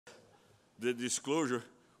the disclosure,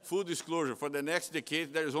 full disclosure, for the next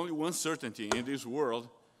decade, there is only one certainty in this world.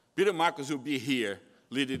 Peter Marcos will be here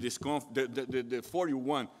leading this the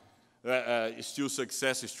 41 Steel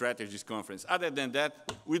Success Strategies Conference. Other than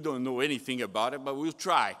that, we don't know anything about it, but we'll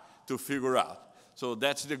try to figure out. So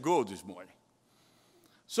that's the goal this morning.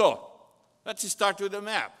 So let's start with the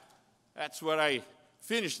map. That's what I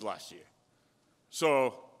finished last year.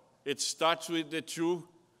 So it starts with the two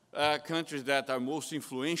countries that are most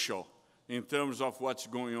influential in terms of what's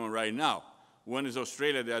going on right now. One is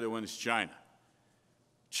Australia, the other one is China.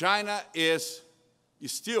 China is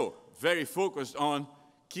still very focused on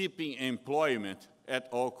keeping employment at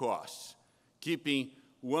all costs, keeping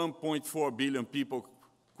 1.4 billion people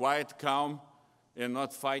quiet, calm, and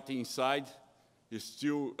not fighting inside, is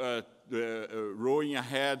still rowing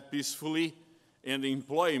ahead peacefully, and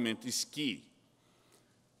employment is key.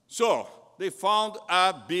 So they found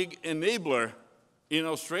a big enabler in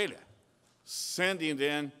Australia, sending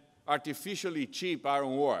them artificially cheap iron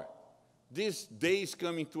ore. This day is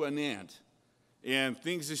coming to an end, and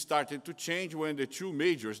things started to change when the two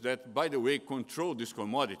majors that, by the way, control this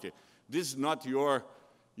commodity. This is not your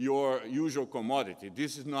usual commodity.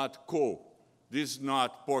 This is not coal. This is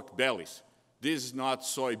not pork bellies. This is not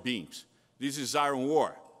soybeans. This is iron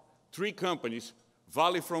ore. Three companies,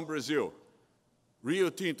 Vale from Brazil, Rio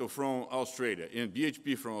Tinto from Australia, and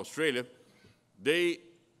BHP from Australia,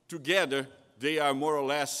 together, they are more or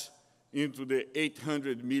less into the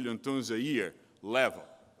 800 million tons a year level.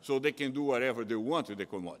 So they can do whatever they want with the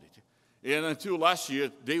commodity. And until last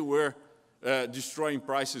year, they were destroying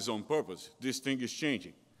prices on purpose. This thing is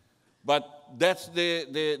changing. But that's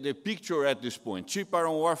the picture at this point. Cheap iron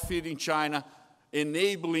ore feeding China,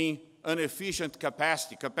 enabling inefficient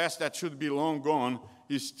capacity that should be long gone,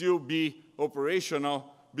 is still be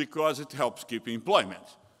operational because it helps keep employment.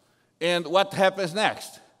 And what happens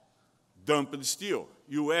next? Dumped steel.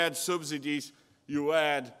 You add subsidies, you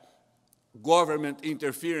add government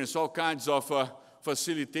interference, all kinds of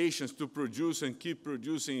facilitations to produce and keep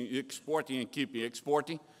producing, exporting and keeping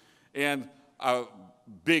exporting. And a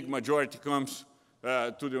big majority comes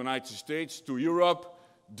to the United States, to Europe,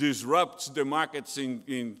 disrupts the markets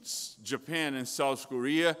in Japan and South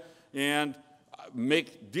Korea, and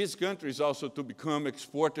make these countries also to become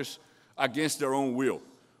exporters against their own will.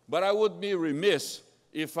 But I would be remiss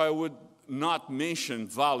if I would not mention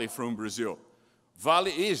Vale from Brazil. Vale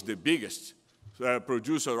is the biggest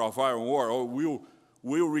producer of iron ore, or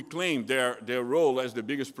will reclaim their role as the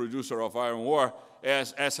biggest producer of iron ore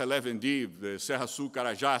as S11D, the Serra Sul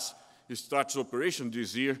Carajás, starts operation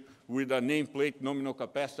this year with a nameplate nominal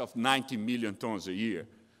capacity of 90 million tons a year,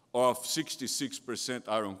 of 66%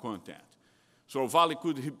 iron content. So Vale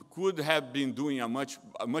could have been doing a much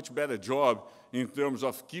better job in terms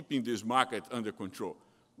of keeping this market under control.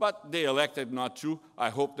 But they elected not to. I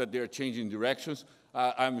hope that they're changing directions.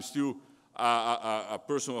 I'm still a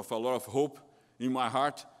person of a lot of hope in my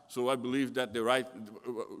heart, so I believe that the right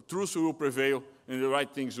truth will prevail and the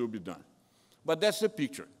right things will be done. But that's the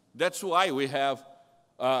picture. That's why we have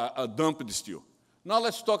a dumped steel. Now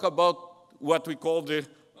let's talk about what we call the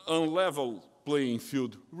unlevel playing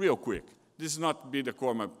field real quick. This is not be the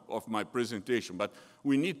core of my presentation, but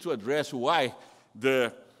we need to address why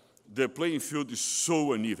the playing field is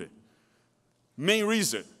so uneven. Main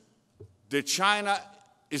reason, the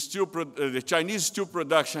Chinese steel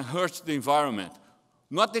production hurts the environment.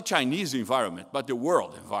 Not the Chinese environment, but the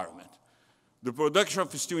world environment. The production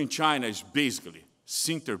of steel in China is basically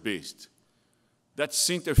sinter-based. That's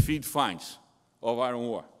sinter feed fines of iron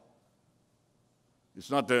ore. It's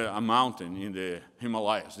not a mountain in the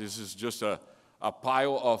Himalayas. This is just a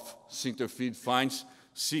pile of sinter feed fines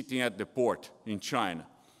sitting at the port in China.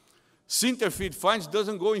 Sinter feed fines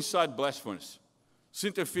doesn't go inside blast furnace.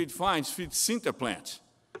 Sinter feed fines feed sinter plants.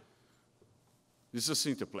 This is a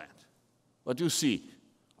sinter plant. But you see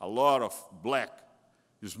a lot of black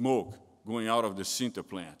smoke going out of the sinter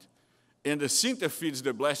plant. And the sinter feeds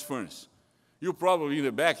the blast furnace. You probably in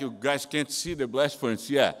the back, you guys can't see the blast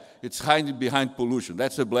furnace. Yeah, it's hiding behind pollution.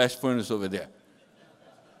 That's the blast furnace over there.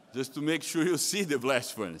 Just to make sure you see the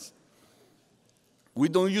blast furnace. We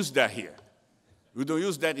don't use that here. We don't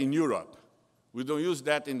use that in Europe. We don't use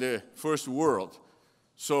that in the first world.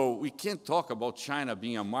 So we can't talk about China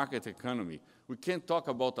being a market economy. We can't talk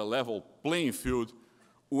about a level playing field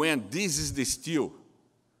when this is the steel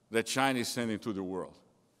that China is sending to the world.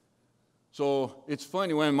 So it's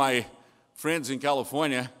funny when my friends in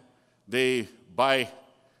California, they buy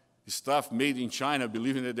stuff made in China,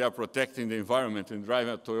 believing that they are protecting the environment and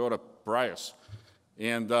driving a Toyota Prius.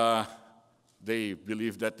 And they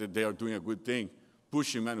believe that they are doing a good thing,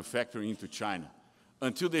 pushing manufacturing into China.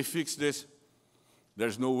 Until they fix this,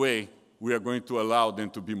 there's no way we are going to allow them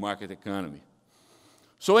to be market economy.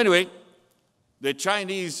 So anyway, the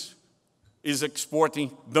Chinese is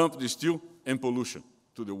exporting dumped steel and pollution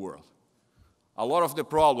to the world. A lot of the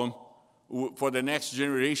problem for the next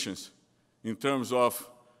generations in terms of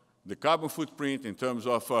the carbon footprint, in terms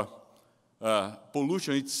of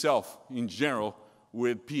pollution itself in general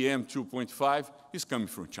with PM 2.5 is coming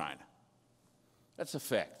from China. That's a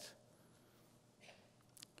fact.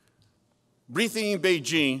 Breathing in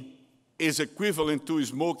Beijing is equivalent to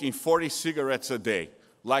smoking 40 cigarettes a day,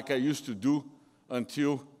 like I used to do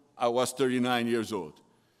until I was 39 years old.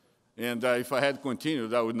 And if I had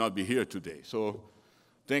continued, I would not be here today. So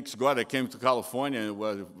thanks God I came to California. It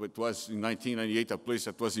was in 1998 a place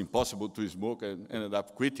that was impossible to smoke. I ended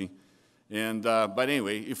up quitting. And, but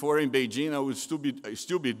anyway, if I were in Beijing, I would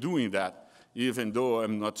still be doing that, even though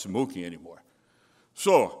I'm not smoking anymore.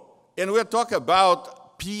 So, and we're talking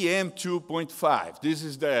about PM 2.5. This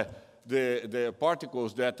is the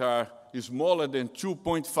particles that are smaller than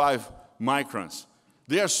 2.5 microns.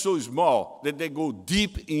 They are so small that they go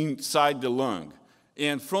deep inside the lung.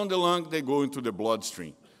 And from the lung, they go into the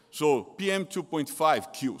bloodstream. So PM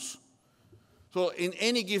 2.5 kills. So in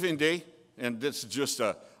any given day, and that's just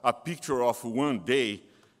a picture of one day,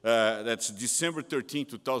 that's December 13,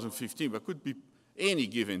 2015, but could be any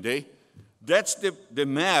given day. That's the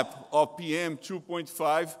map of PM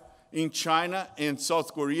 2.5 in China and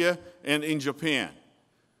South Korea and in Japan.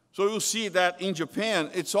 So you'll see that in Japan,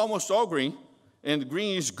 it's almost all green, and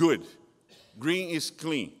green is good. Green is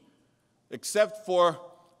clean, except for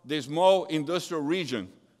the small industrial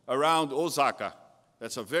region around Osaka.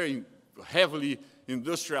 That's a very heavily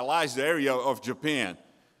industrialized area of Japan.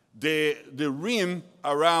 The rim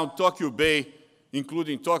around Tokyo Bay,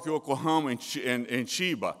 including Tokyo, Yokohama, and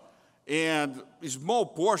Chiba, and small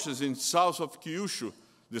portions in south of Kyushu,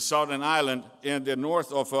 the southern island, and the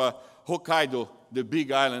north of Hokkaido, the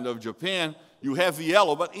big island of Japan, you have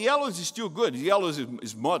yellow, but yellow is still good. Yellow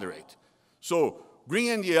is moderate. So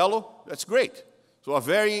green and yellow, that's great. So a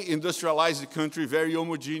very industrialized country, very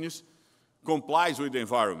homogeneous, complies with the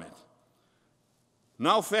environment.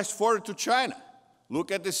 Now fast forward to China.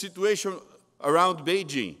 Look at the situation around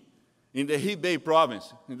Beijing, in the Hebei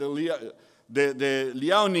province, in the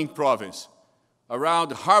Liaoning province,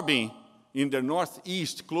 around Harbin in the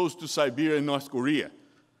northeast, close to Siberia and North Korea.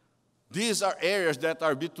 These are areas that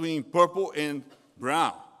are between purple and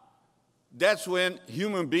brown. That's when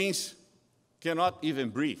human beings cannot even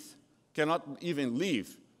breathe, cannot even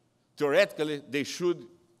live. Theoretically, they should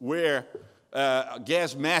wear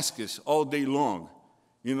gas masks all day long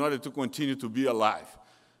in order to continue to be alive.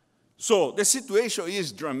 So the situation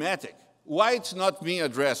is dramatic. Why it's not being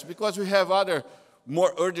addressed? Because we have other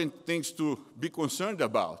more urgent things to be concerned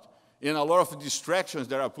about and a lot of distractions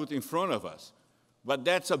that are put in front of us. But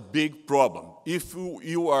that's a big problem. If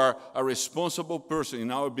you are a responsible person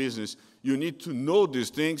in our business, you need to know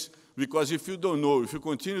these things, because if you don't know, if you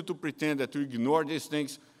continue to pretend that you ignore these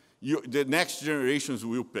things, the next generations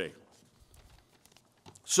will pay.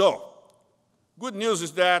 So, good news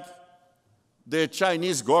is that the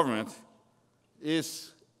Chinese government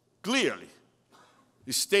is clearly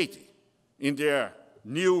stating in their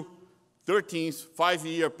new 13th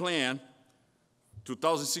five-year plan,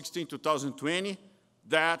 2016-2020,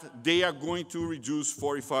 that they are going to reduce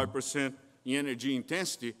 45% in energy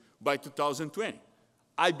intensity by 2020.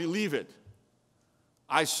 I believe it.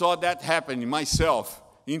 I saw that happening myself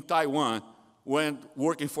in Taiwan when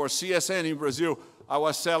working for CSN in Brazil. I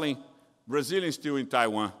was selling Brazilian steel in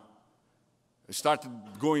Taiwan. I started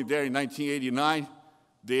going there in 1989.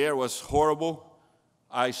 The air was horrible.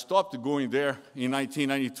 I stopped going there in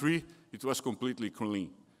 1993. It was completely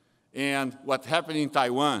clean. And what happened in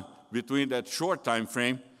Taiwan between that short time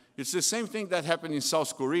frame, it's the same thing that happened in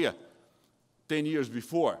South Korea 10 years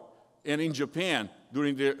before, and in Japan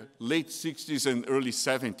during the late 60s and early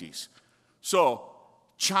 70s. So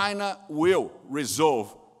China will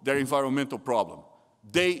resolve their environmental problem.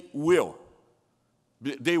 They will.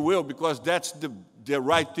 They will, because that's the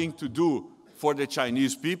right thing to do for the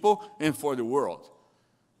Chinese people and for the world.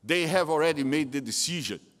 They have already made the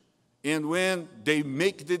decision. And when they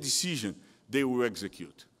make the decision, they will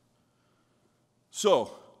execute.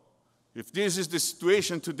 So, if this is the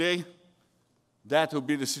situation today, that will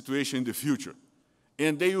be the situation in the future.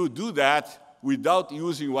 And they will do that without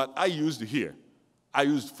using what I used here. I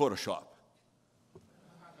used Photoshop.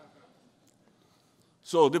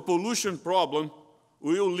 So the pollution problem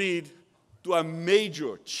will lead to a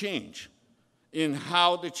major change in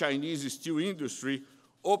how the Chinese steel industry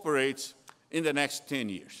operates in the next 10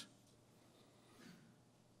 years.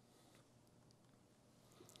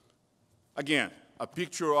 Again, a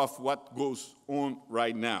picture of what goes on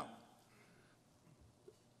right now.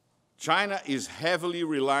 China is heavily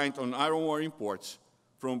reliant on iron ore imports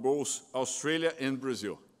from both Australia and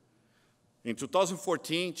Brazil. In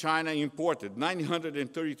 2014, China imported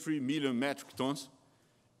 933 million metric tons,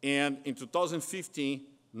 and in 2015,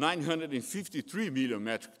 953 million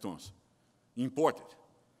metric tons imported.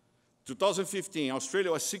 2015,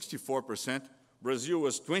 Australia was 64%, Brazil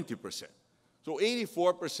was 20%. So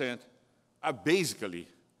 84% are basically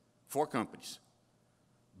four companies: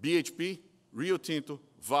 BHP, Rio Tinto,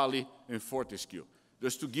 Vale, and Fortescue.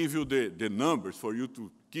 Just to give you the numbers for you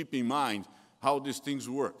to keep in mind how these things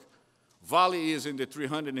work. Vale is in the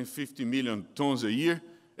 350 million tons a year,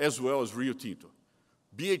 as well as Rio Tinto.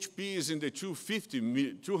 BHP is in the 250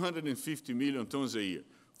 million tons a year.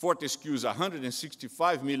 Fortescue is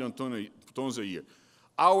 165 million tons a year.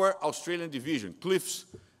 Our Australian division, Cliffs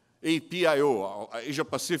APIO, Asia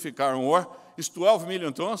Pacific Iron Ore, is 12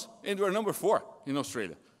 million tons, and we're number 4 in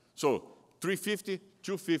Australia. So 350,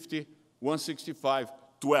 250, 165,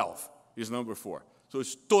 12 is number 4. So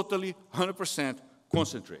it's totally 100%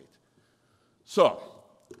 concentrate. So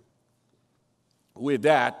with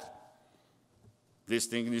that, this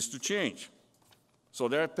thing needs to change. So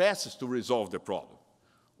there are paths to resolve the problem.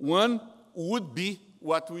 One would be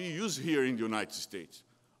what we use here in the United States,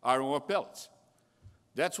 iron ore pellets.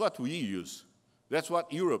 That's what we use. That's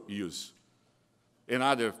what Europe uses and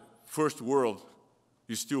other first world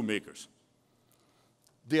steel makers.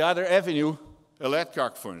 The other avenue, electric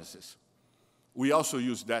arc furnaces. We also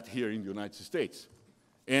use that here in the United States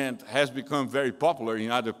and has become very popular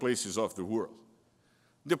in other places of the world.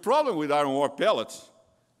 The problem with iron ore pellets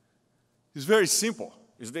is very simple.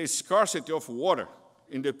 It's the scarcity of water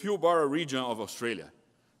in the Pilbara region of Australia.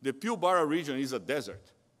 The Pilbara region is a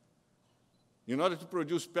desert. In order to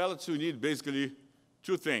produce pellets, you need basically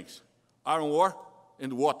two things: iron ore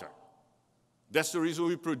and water. That's the reason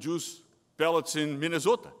we produce pellets in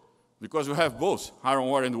Minnesota, because we have both iron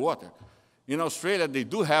ore and water. In Australia, they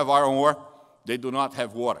do have iron ore, they do not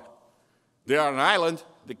have water. They are an island,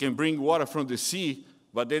 they can bring water from the sea,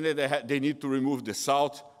 but then they need to remove the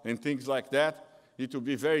salt and things like that. It will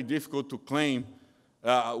be very difficult to claim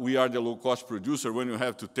we are the low-cost producer when you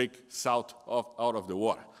have to take salt out of the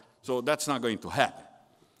water. So that's not going to happen.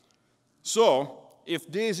 So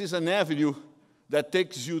if this is an avenue that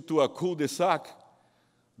takes you to a cul-de-sac,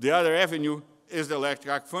 the other avenue is the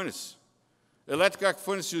electric arc furnace. Electric arc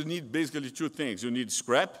furnace, you need basically two things. You need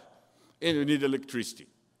scrap and you need electricity.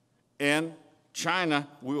 And China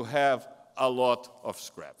will have a lot of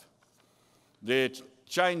scrap. The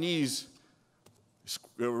Chinese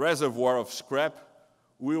reservoir of scrap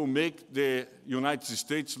will make the United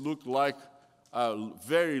States look like a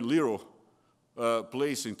very little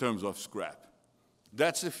place in terms of scrap.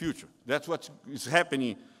 That's the future. That's what is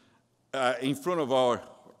happening in front of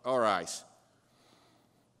our eyes.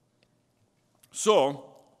 So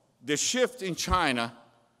the shift in China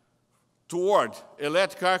toward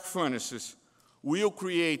electric arc furnaces will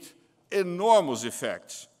create enormous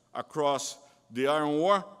effects across the iron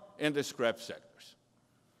ore and the scrap sectors.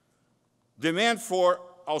 Demand for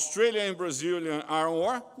Australian and Brazilian iron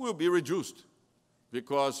ore will be reduced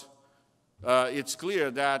because it's clear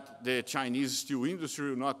that the Chinese steel industry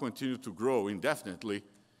will not continue to grow indefinitely.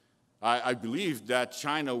 I believe that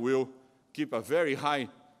China will keep a very high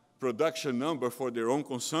production number for their own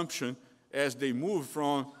consumption as they move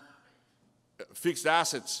from fixed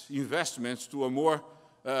assets investments to a more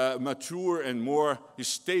mature and more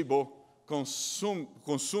stable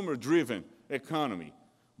consumer-driven economy.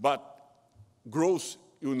 But growth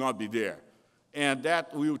will not be there. And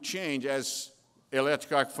that will change as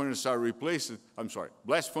electric arc furnaces are replaced,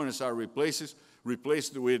 blast furnaces are replaced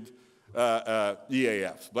with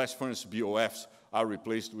EAFs. Blast furnace BOFs are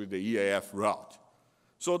replaced with the EAF route.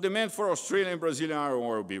 So demand for Australian and Brazilian iron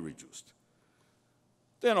ore will be reduced.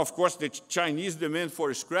 Then, of course, the Chinese demand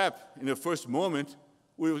for scrap in the first moment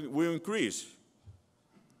will increase.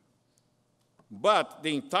 But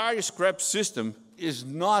the entire scrap system is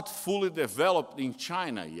not fully developed in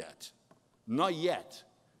China yet. Not yet.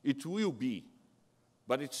 It will be,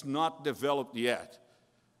 but it's not developed yet.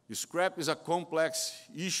 Scrap is a complex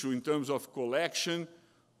issue in terms of collection,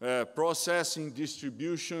 processing,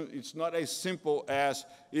 distribution. It's not as simple as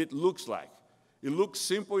it looks like. It looks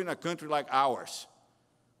simple in a country like ours,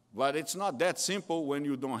 but it's not that simple when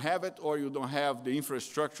you don't have it or you don't have the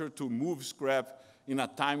infrastructure to move scrap in a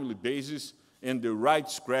timely basis and the right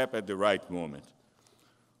scrap at the right moment.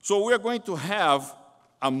 So we're going to have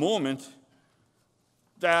a moment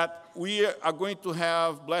that we are going to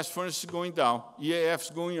have blast furnaces going down,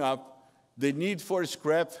 EAFs going up, the need for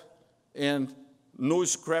scrap and no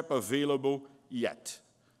scrap available yet.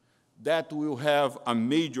 That will have a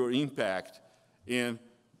major impact in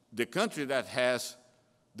the country that has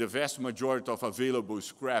the vast majority of available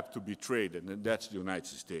scrap to be traded, and that's the United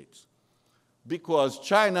States. Because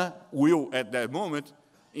China will, at that moment,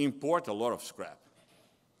 import a lot of scrap.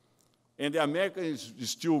 And the American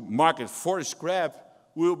steel market for scrap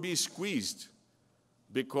will be squeezed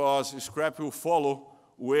because scrap will follow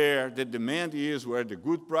where the demand is, where the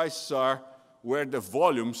good prices are, where the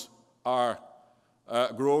volumes are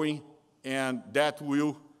growing, and that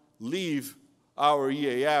will leave our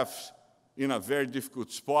EAFs in a very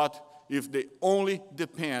difficult spot if they only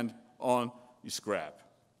depend on scrap.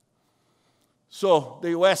 So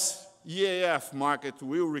the US EAF market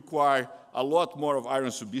will require a lot more of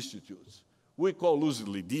iron substitutes. We call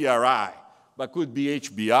loosely DRI, but could be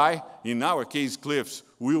HBI. In our case, Cliffs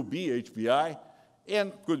will be HBI,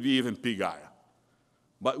 and could be even pig iron.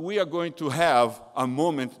 But we are going to have a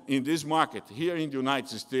moment in this market here in the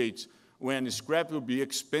United States when scrap will be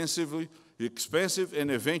expensive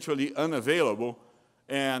and eventually unavailable,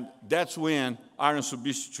 and that's when iron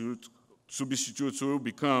substitutes will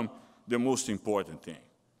become the most important thing.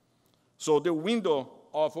 So the window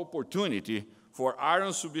of opportunity for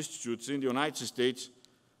iron substitutes in the United States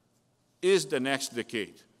is the next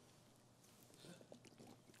decade.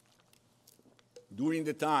 During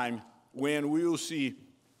the time when we will see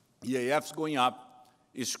EAFs going up,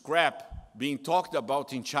 scrap being talked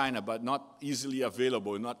about in China but not easily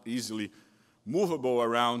available, not easily movable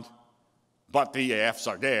around, but the EAFs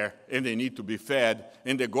are there and they need to be fed,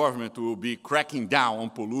 and the government will be cracking down on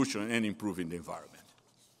pollution and improving the environment.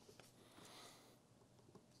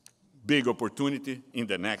 Big opportunity in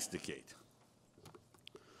the next decade.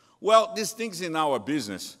 Well, these things in our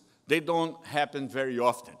business, they don't happen very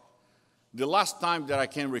often. The last time that I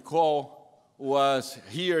can recall was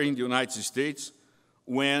here in the United States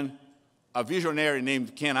when a visionary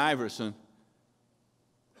named Ken Iverson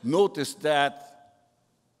noticed that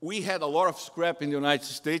we had a lot of scrap in the United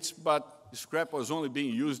States, but scrap was only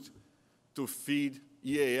being used to feed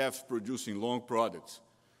EAFs producing long products.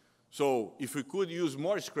 So if we could use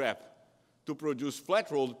more scrap to produce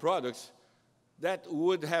flat-rolled products, that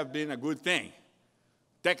would have been a good thing.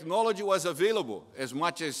 Technology was available. As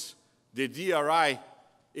much as the DRI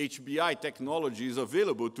HBI technology is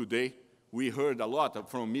available today, we heard a lot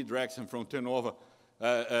from Midrex and from Tenova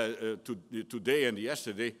today and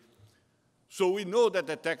yesterday. So we know that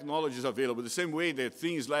the technology is available, the same way that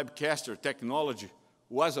Thin Slab Caster technology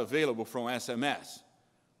was available from SMS.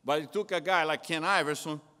 But it took a guy like Ken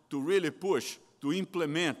Iverson to really push, to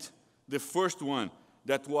implement the first one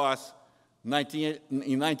that was in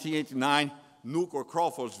 1989, Nucor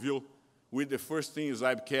Crawfordsville, with the first Thin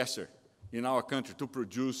Slab Caster in our country to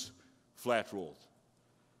produce flat rolls.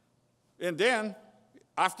 And then,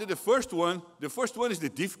 after the first one is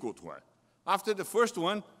the difficult one. After the first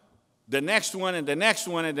one, the next one and the next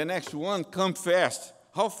one and the next one come fast.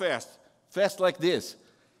 How fast? Fast like this.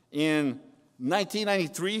 In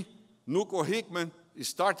 1993, Nucor Hickman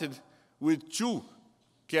started with 2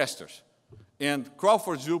 casters, and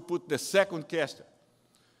Crawfordsville put the second caster.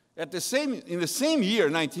 In the same year,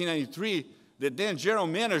 1993, the then general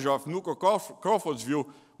manager of Nucor Crawfordsville,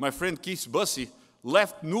 my friend Keith Bussey,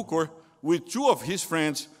 left Nucor with 2 of his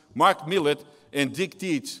friends, Mark Millett and Dick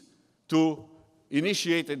Teets, to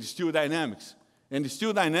initiate the Steel Dynamics. And the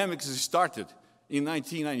Steel Dynamics started in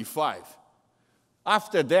 1995.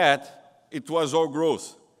 After that, it was all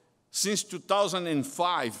growth. Since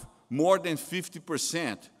 2005, more than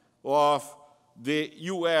 50% of the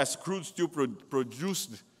U.S. crude steel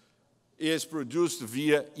is produced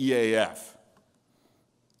via EAF.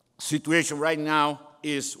 Situation right now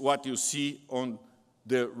is what you see on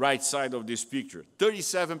the right side of this picture.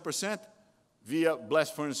 37% via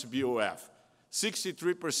blast furnace BOF,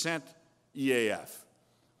 63% EAF.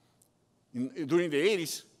 During the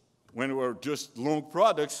 80s, when we were just long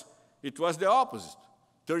products, it was the opposite.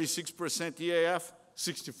 36% EAF,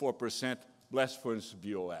 64% blast furnace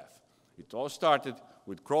BOF. It all started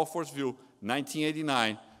with Crawfordsville,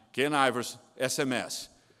 1989, Ken Iverson, SMS.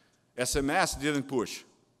 SMS didn't push,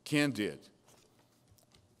 Ken did.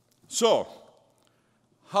 So,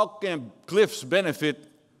 how can Cliffs benefit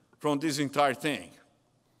from this entire thing?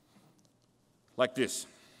 Like this.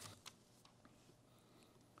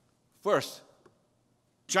 First,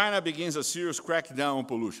 China begins a serious crackdown on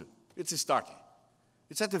pollution. It's starting.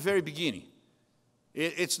 It's at the very beginning.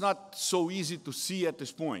 It's not so easy to see at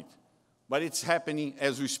this point, but it's happening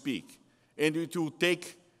as we speak. And it will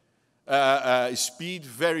take speed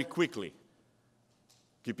very quickly.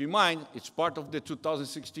 Keep in mind, it's part of the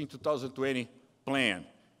 2016-2020 plan.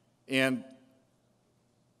 And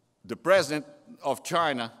the president of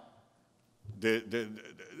China,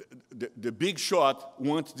 the big shot,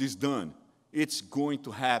 wants this done. It's going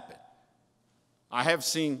to happen. I have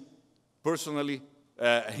seen personally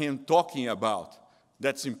him talking about.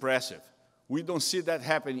 That's impressive. We don't see that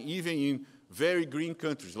happen even in very green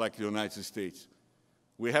countries like the United States.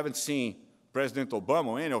 We haven't seen President Obama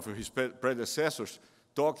or any of his predecessors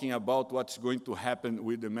talking about what's going to happen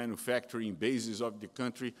with the manufacturing basis of the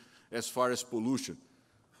country as far as pollution.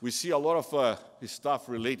 We see a lot of stuff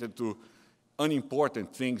related to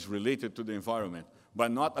unimportant things related to the environment,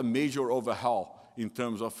 but not a major overhaul in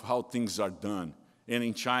terms of how things are done. And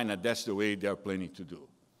in China, that's the way they are planning to do.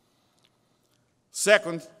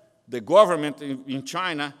 Second, the government in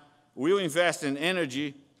China will invest in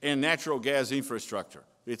energy and natural gas infrastructure.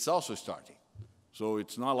 It's also starting. So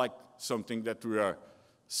it's not like something that we are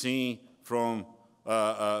seeing from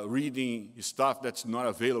reading stuff that's not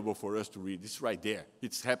available for us to read. It's right there.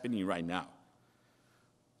 It's happening right now.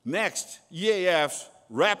 Next, EAFs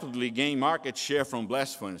rapidly gain market share from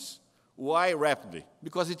blast furnaces. Why rapidly?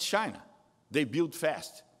 Because it's China. They build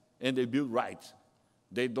fast, and they build right.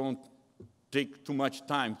 They don't take too much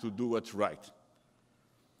time to do what's right.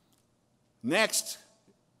 Next,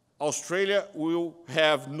 Australia will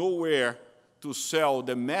have nowhere to sell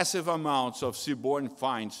the massive amounts of seaborne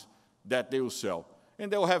fines that they will sell.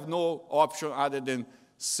 And they will have no option other than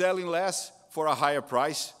selling less for a higher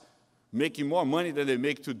price, making more money than they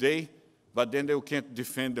make today, but then they can't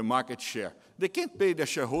defend the market share. They can't pay their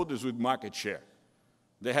shareholders with market share.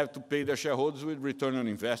 They have to pay their shareholders with return on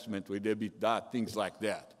investment, with EBITDA, things like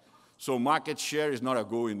that. So market share is not a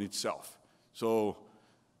goal in itself. So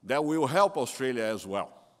that will help Australia as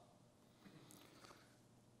well.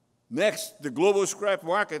 Next, the global scrap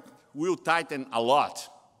market will tighten a lot.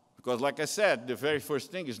 Because like I said, the very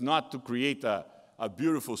first thing is not to create a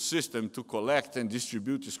beautiful system to collect and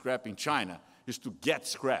distribute scrap in China. It's to get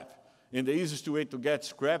scrap. And the easiest way to get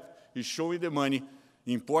scrap is showing the money,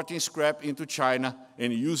 importing scrap into China,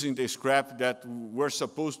 and using the scrap that were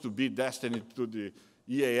supposed to be destined to the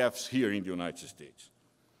EAFs here in the United States.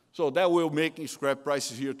 So that will make scrap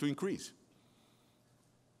prices here to increase.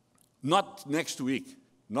 Not next week,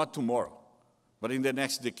 not tomorrow, but in the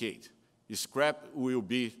next decade. Scrap will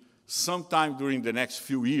be sometime during the next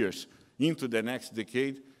few years, into the next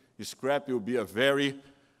decade, scrap will be a very,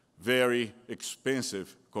 very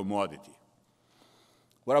expensive commodity.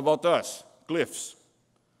 What about us? Cliffs.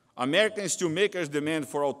 American steelmakers' demand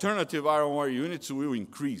for alternative iron ore units will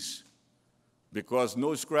increase because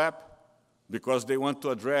no scrap, because they want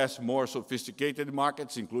to address more sophisticated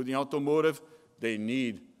markets, including automotive, they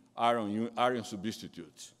need iron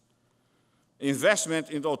substitutes.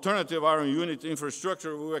 Investment in the alternative iron unit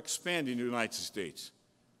infrastructure will expand in the United States.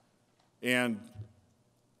 And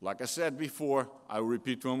like I said before, I will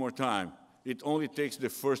repeat one more time, it only takes the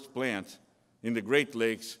first plant in the Great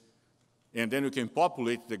Lakes, and then you can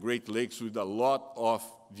populate the Great Lakes with a lot of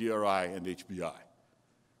DRI and HBI.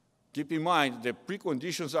 Keep in mind, the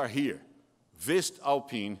preconditions are here.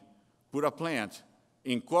 voestalpine put a plant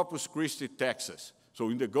in Corpus Christi, Texas, so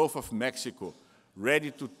in the Gulf of Mexico,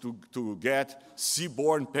 ready to get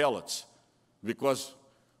seaborne pellets, because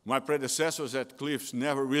my predecessors at Cliffs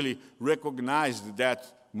never really recognized that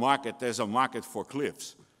market as a market for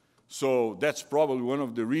Cliffs. So that's probably one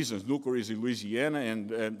of the reasons Nucor is in Louisiana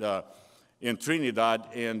and Trinidad,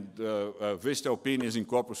 and voestalpine is in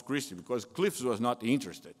Corpus Christi, because Cliffs was not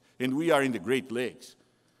interested, and we are in the Great Lakes.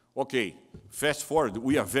 Okay, fast forward,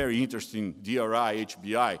 we are very interested in DRI,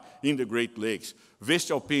 HBI in the Great Lakes.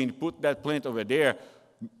 voestalpine put that plant over there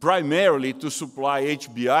primarily to supply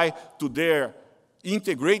HBI to their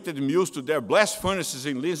integrated mills, to their blast furnaces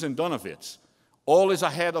in Linz and Donowitz. Always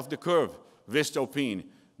ahead of the curve, voestalpine.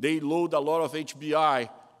 They load a lot of HBI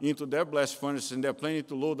into their blast furnaces, and they're planning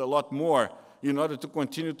to load a lot more in order to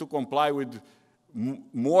continue to comply with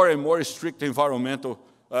more and more strict environmental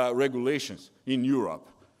regulations in Europe.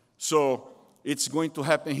 So it's going to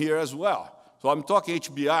happen here as well. So I'm talking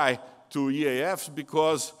HBI to EAFs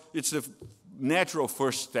because it's a natural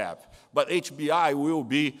first step. But HBI will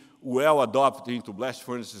be well adopted into blast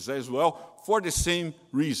furnaces as well for the same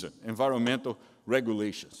reason, environmental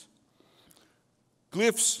regulations.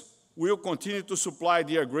 Cliffs will continue to supply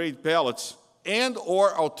DR-grade pellets and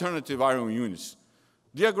or alternative iron units.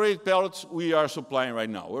 DR-grade pellets we are supplying right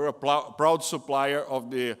now. We're a proud supplier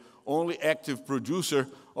of the only active producer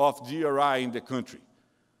of DRI in the country.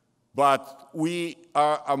 But we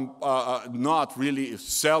are not really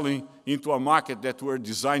selling into a market that we're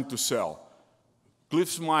designed to sell.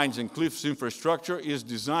 Cliffs Mines and Cliffs Infrastructure is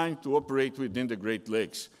designed to operate within the Great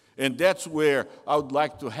Lakes. And that's where I would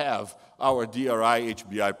like to have our DRI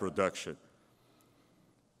HBI production.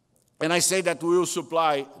 And I say that we will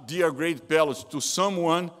supply DR-grade pellets to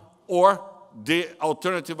someone or the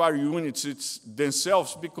alternative iron units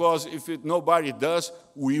themselves, because if nobody does,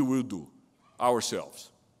 we will do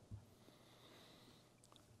ourselves.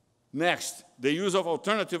 Next, the use of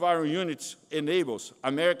alternative iron units enables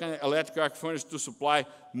American electric arc furnace to supply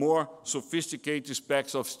more sophisticated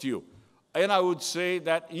specs of steel. And I would say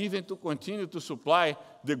that even to continue to supply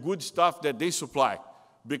the good stuff that they supply,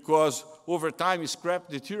 because over time scrap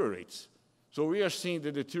deteriorates. So we are seeing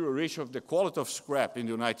the deterioration of the quality of scrap in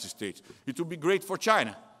the United States. It will be great for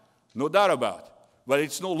China, no doubt about it, but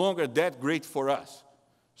it's no longer that great for us.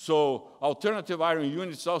 So alternative iron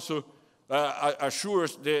units also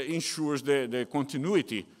ensures the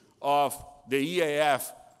continuity of the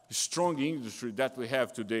EAF strong industry that we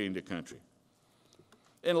have today in the country.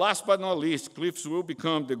 And last but not least, Cliffs will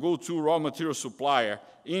become the go-to raw material supplier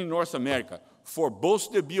in North America for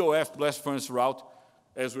both the BOF blast furnace route,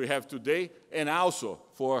 as we have today, and also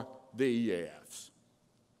for the EAFs.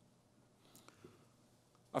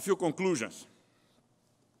 A few conclusions.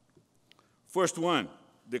 First one,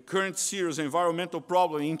 the current serious environmental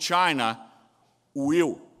problem in China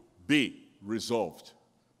will be resolved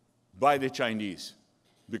by the Chinese,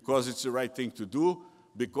 because it's the right thing to do,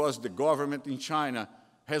 because the government in China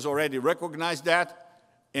has already recognized that,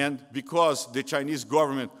 and because the Chinese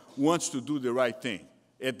government wants to do the right thing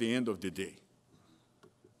at the end of the day.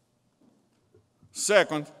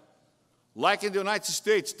 Second, like in the United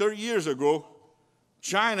States 30 years ago,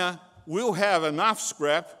 China will have enough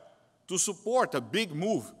scrap to support a big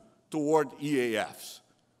move toward EAFs.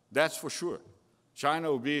 That's for sure.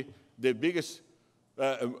 China will be the biggest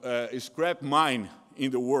scrap mine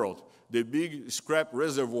in the world, the big scrap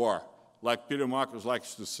reservoir, like Peter Marcos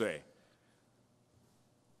likes to say.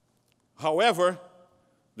 However,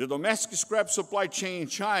 the domestic scrap supply chain in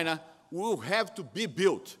China will have to be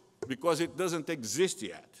built, because it doesn't exist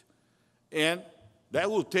yet. And that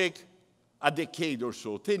will take a decade or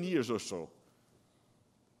so, 10 years or so.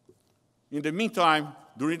 In the meantime,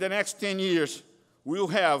 during the next 10 years, we'll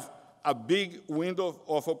have a big window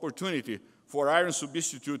of opportunity for iron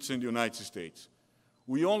substitutes in the United States.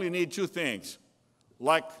 We only need two things.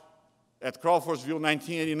 Like at Crawfordsville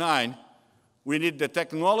 1989, we need the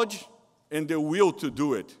technology and the will to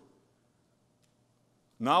do it.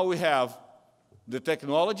 Now we have the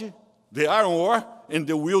technology, the iron ore, and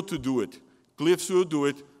the will to do it. Cliffs will do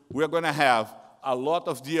it. We're going to have a lot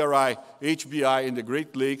of DRI, HBI in the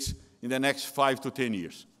Great Lakes in the next 5 to 10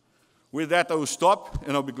 years. With that, I will stop,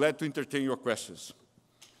 and I'll be glad to entertain your questions.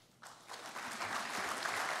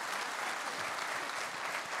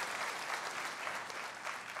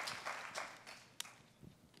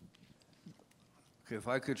 Okay, if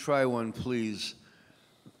I could try one, please.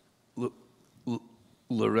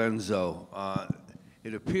 Lourenco,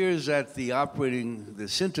 it appears that the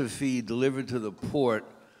sinter feed delivered to the port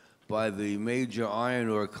by the major iron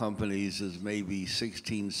ore companies is maybe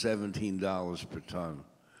 $16, $17 per ton.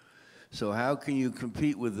 So how can you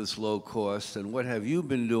compete with this low cost, and what have you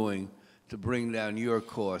been doing to bring down your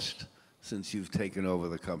cost since you've taken over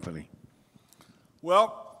the company?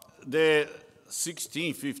 Well, the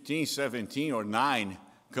 16, 15, 17, or 9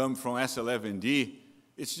 come from S11D.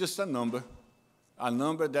 It's just a number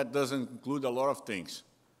that doesn't include a lot of things.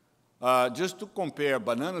 Just to compare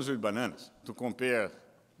bananas with bananas, to compare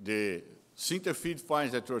the sinter feed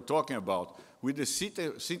fines that we're talking about with the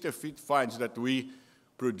sinter feed fines that we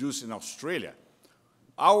produce in Australia,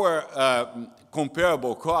 our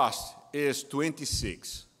comparable cost is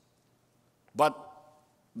 26. But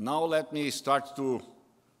now let me start to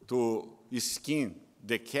skin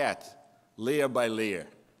the cat layer by layer.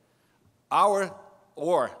 Our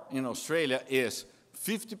ore in Australia is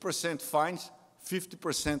 50% fines,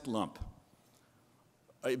 50% lump.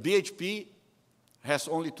 BHP has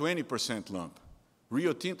only 20% lump.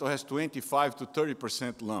 Rio Tinto has 25 to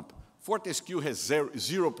 30% lump. Fortescue has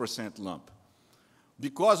 0% lump.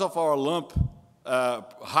 Because of our lump,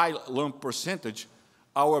 high lump percentage,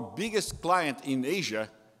 our biggest client in Asia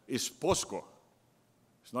is POSCO.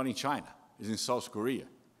 It's not in China, it's in South Korea.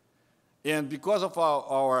 And because of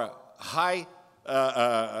our high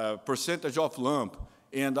percentage of lump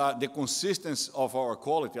and the consistency of our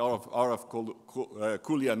quality out of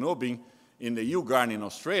Kulianobin in the Yilgarn in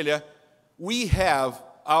Australia, we have,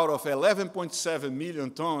 out of 11.7 million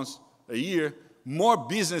tons a year, more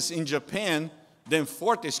business in Japan than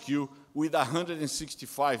Fortescue with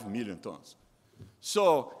 165 million tons.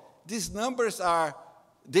 So these numbers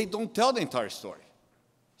they don't tell the entire story.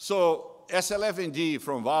 So S11D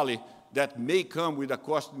from Vale that may come with a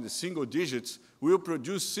cost in the single digits will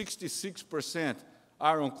produce 66%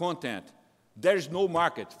 iron content. There is no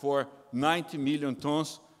market for 90 million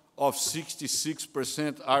tons of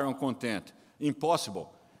 66% iron content.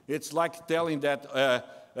 Impossible. It's like telling that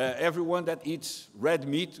everyone that eats red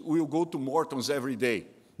meat will go to Morton's every day.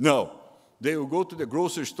 No. They will go to the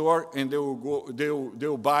grocery store and they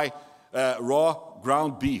will buy raw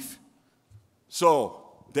ground beef.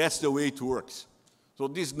 So that's the way it works. So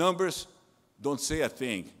these numbers don't say a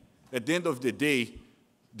thing. At the end of the day,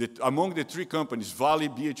 among the three companies, Vale,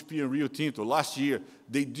 BHP, and Rio Tinto, last year,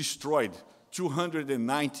 they destroyed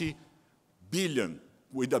 290 billion,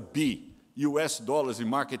 with a B, US dollars in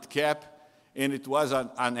market cap, and it was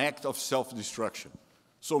an act of self-destruction.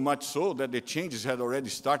 So much so that the changes had already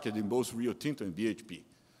started in both Rio Tinto and BHP.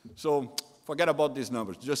 So forget about these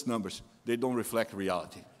numbers, just numbers. They don't reflect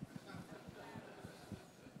reality.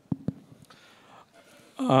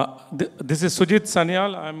 This is Sujit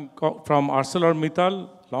Sanyal. I'm from ArcelorMittal,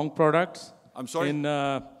 Long Products. I'm sorry? In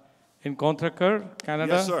Contrecoeur,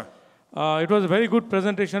 Canada. Yes, sir. It was a very good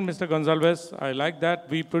presentation, Mr. Goncalves. I like that.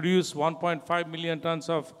 We produce 1.5 million tons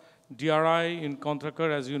of DRI in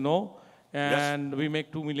Contrecoeur, as you know, and we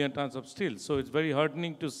make 2 million tons of steel. So it's very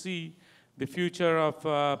heartening to see the future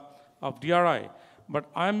of DRI. But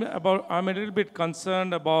I'm a little bit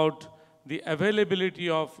concerned about the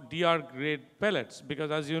availability of DR grade pellets,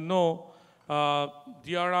 because as you know,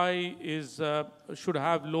 DRI should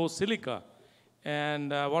have low silica.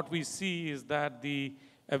 And what we see is that the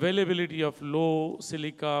availability of low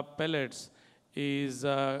silica pellets is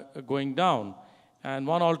going down. And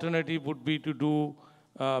one alternative would be to do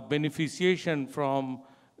beneficiation from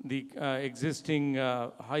the existing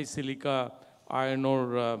high silica iron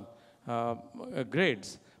ore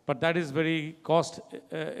grades. But that is very cost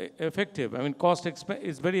effective. I mean,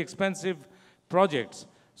 is very expensive projects.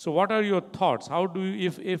 So what are your thoughts? How do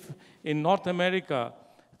you, if in North America,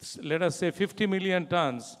 let us say 50 million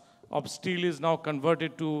tons of steel is now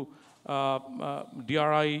converted to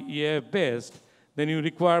DRI EAF based, then you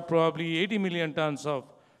require probably 80 million tons of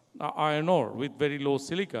iron ore with very low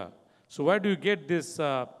silica. So where do you get this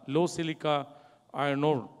low silica iron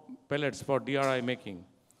ore pellets for DRI making?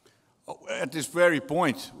 At this very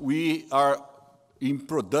point, we are in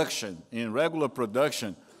production, in regular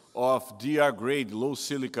production of DR grade, low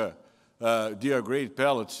silica DR grade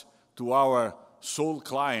pellets to our sole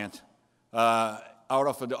client out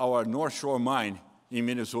of our North Shore mine in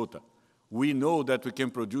Minnesota. We know that we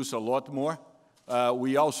can produce a lot more.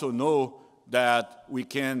 We also know that we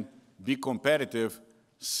can be competitive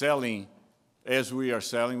selling as we are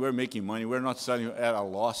selling. We're making money. We're not selling at a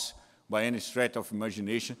loss by any stretch of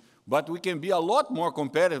imagination. But we can be a lot more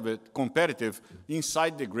competitive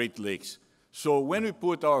inside the Great Lakes. So when we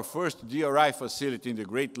put our first DRI facility in the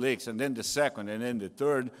Great Lakes, and then the second, and then the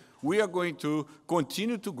third, we are going to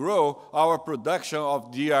continue to grow our production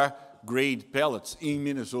of DR grade pellets in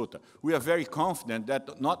Minnesota. We are very confident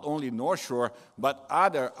that not only North Shore, but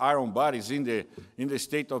other iron bodies in the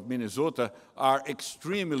state of Minnesota are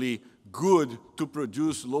extremely good to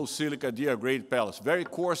produce low silica DR grade pellets. Very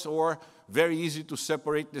coarse ore, very easy to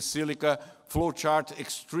separate the silica, flow sheet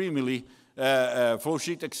extremely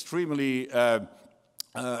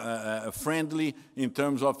friendly in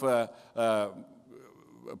terms of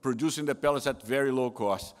producing the pellets at very low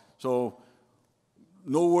cost. So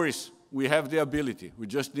no worries, we have the ability. We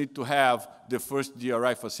just need to have the first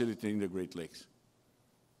DRI facility in the Great Lakes.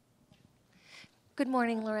 Good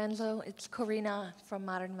morning, Lourenco. It's Corina from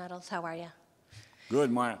Modern Metals. How are you?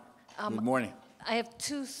 Good, Maya. Good morning. I have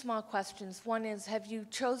two small questions. One is, have you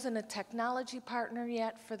chosen a technology partner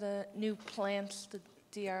yet for the new plants, the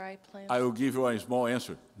DRI plants? I will give you a small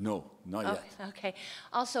answer. No, not yet. Okay.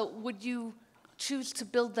 Also, would you choose to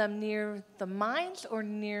build them near the mines or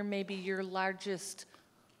near maybe your largest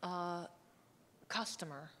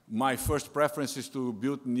customer? My first preference is to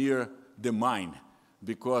build near the mine,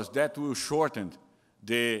 because that will shorten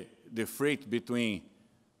the freight between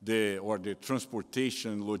or the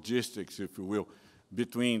transportation logistics, if you will,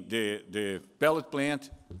 between the pellet plant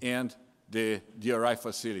and the DRI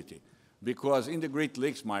facility. Because in the Great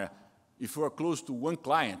Lakes, Maya, if you are close to one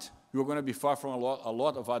client, you're going to be far from a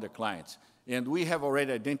lot of other clients. And we have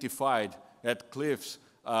already identified at Cliffs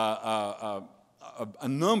a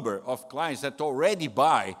number of clients that already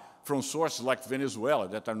buy from sources like Venezuela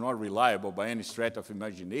that are not reliable by any stretch of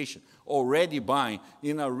imagination, already buying.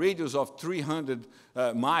 In a radius of 300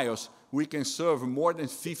 miles, we can serve more than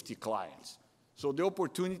 50 clients. So the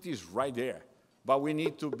opportunity is right there. But we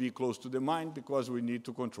need to be close to the mine because we need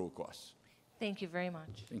to control costs. Thank you very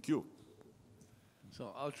much. Thank you.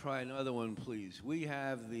 So I'll try another one, please. We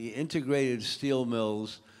have the integrated steel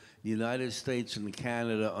mills, the United States and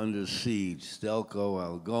Canada under siege, Stelco,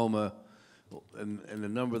 Algoma, and a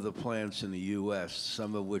number of the plants in the U.S.,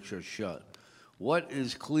 some of which are shut. What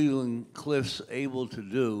is Cleveland-Cliffs able to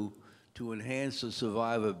do to enhance the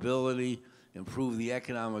survivability, improve the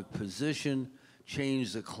economic position,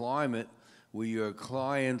 change the climate where your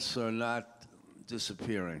clients are not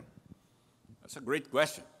disappearing? That's a great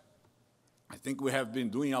question. I think we have been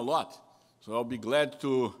doing a lot, so I'll be glad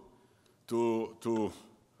to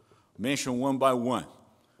mention one by one.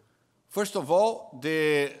 First of all,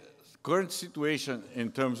 the current situation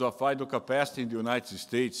in terms of idle capacity in the United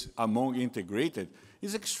States among integrated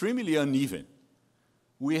is extremely uneven.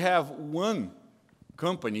 We have one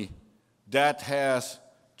company that has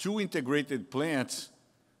 2 integrated plants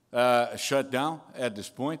shut down at this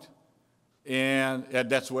point, and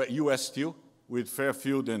that's what U.S. Steel, with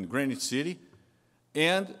Fairfield and Granite City,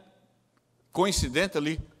 and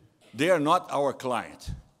coincidentally, they are not our client.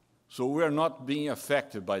 So we are not being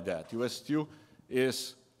affected by that. U.S. Steel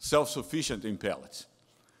is self-sufficient in pellets.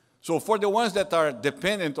 So for the ones that are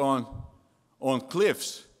dependent on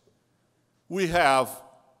Cliffs, we have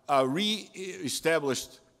a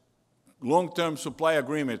re-established long-term supply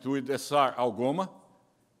agreement with SR Algoma.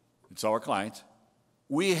 It's our client.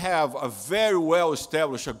 We have a very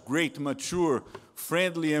well-established, a great, mature,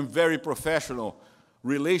 friendly, and very professional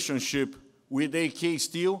relationship with AK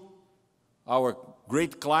Steel, our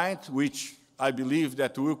great client, which I believe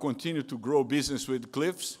that will continue to grow business with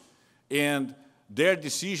Cliffs. And their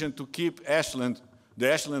decision to keep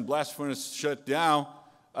the Ashland blast furnace shut down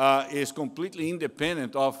is completely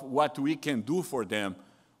independent of what we can do for them.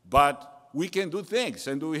 But we can do things,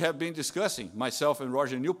 and we have been discussing, myself and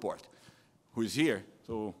Roger Newport, who is here.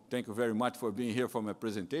 So thank you very much for being here for my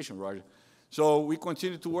presentation, Roger. So we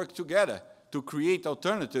continue to work together to create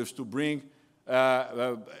alternatives to bring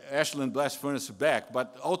Ashland blast furnace back.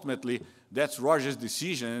 But ultimately, that's Roger's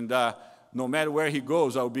decision, and no matter where he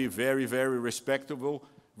goes, I'll be very, very respectful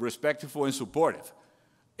and supportive.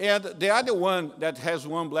 And the other one that has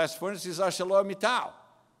one blast furnace is ArcelorMittal.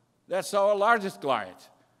 That's our largest client.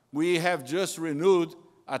 We have just renewed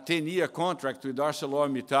a 10-year contract with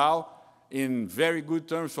ArcelorMittal in very good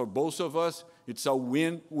terms for both of us. It's a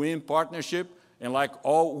win-win partnership, and like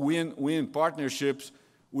all win-win partnerships,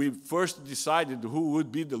 we first decided who would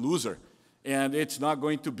be the loser. And it's not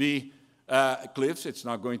going to be Cliffs, it's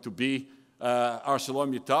not going to be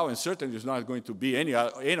ArcelorMittal, and certainly it's not going to be any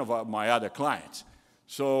of my other clients.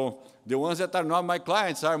 So the ones that are not my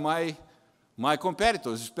clients are my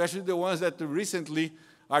competitors, especially the ones that recently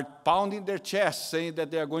are pounding their chests saying that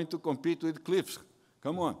they are going to compete with Cliffs.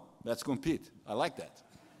 Come on, let's compete. I like that.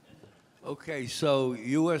 Okay, so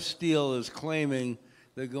U.S. Steel is claiming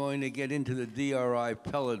they're going to get into the DRI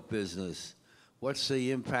pellet business. What's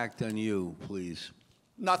the impact on you, please?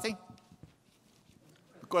 Nothing,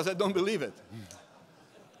 because I don't believe it.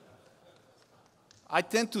 I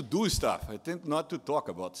tend to do stuff. I tend not to talk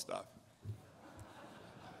about stuff.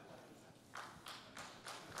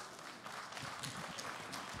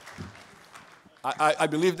 I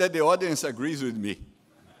believe that the audience agrees with me.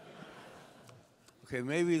 Okay,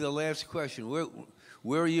 maybe the last question.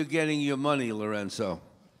 Where are you getting your money, Lourenco?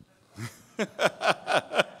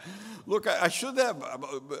 Look, I should have.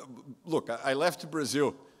 Look, I left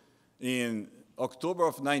Brazil in October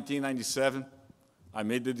of 1997. I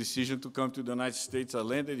made the decision to come to the United States. I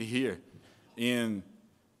landed here in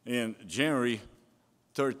January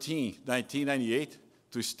 13, 1998,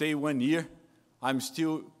 to stay 1 year. I'm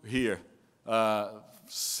still here.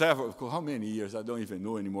 How many years? I don't even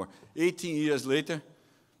know anymore. 18 years later,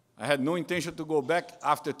 I had no intention to go back.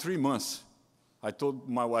 After 3 months, I told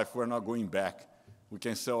my wife, we're not going back. We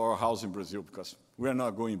can sell our house in Brazil because we're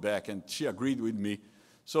not going back, and she agreed with me.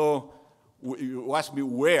 So you asked me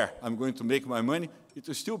where I'm going to make my money. It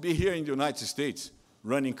will still be here in the United States,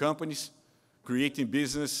 running companies, creating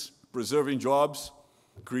business, preserving jobs,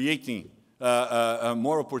 creating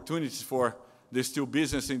more opportunities for the steel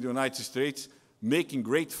business in the United States, making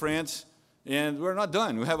great friends, and we're not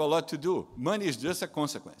done. We have a lot to do. Money is just a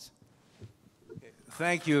consequence.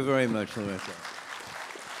 Thank you very much, Lourenco.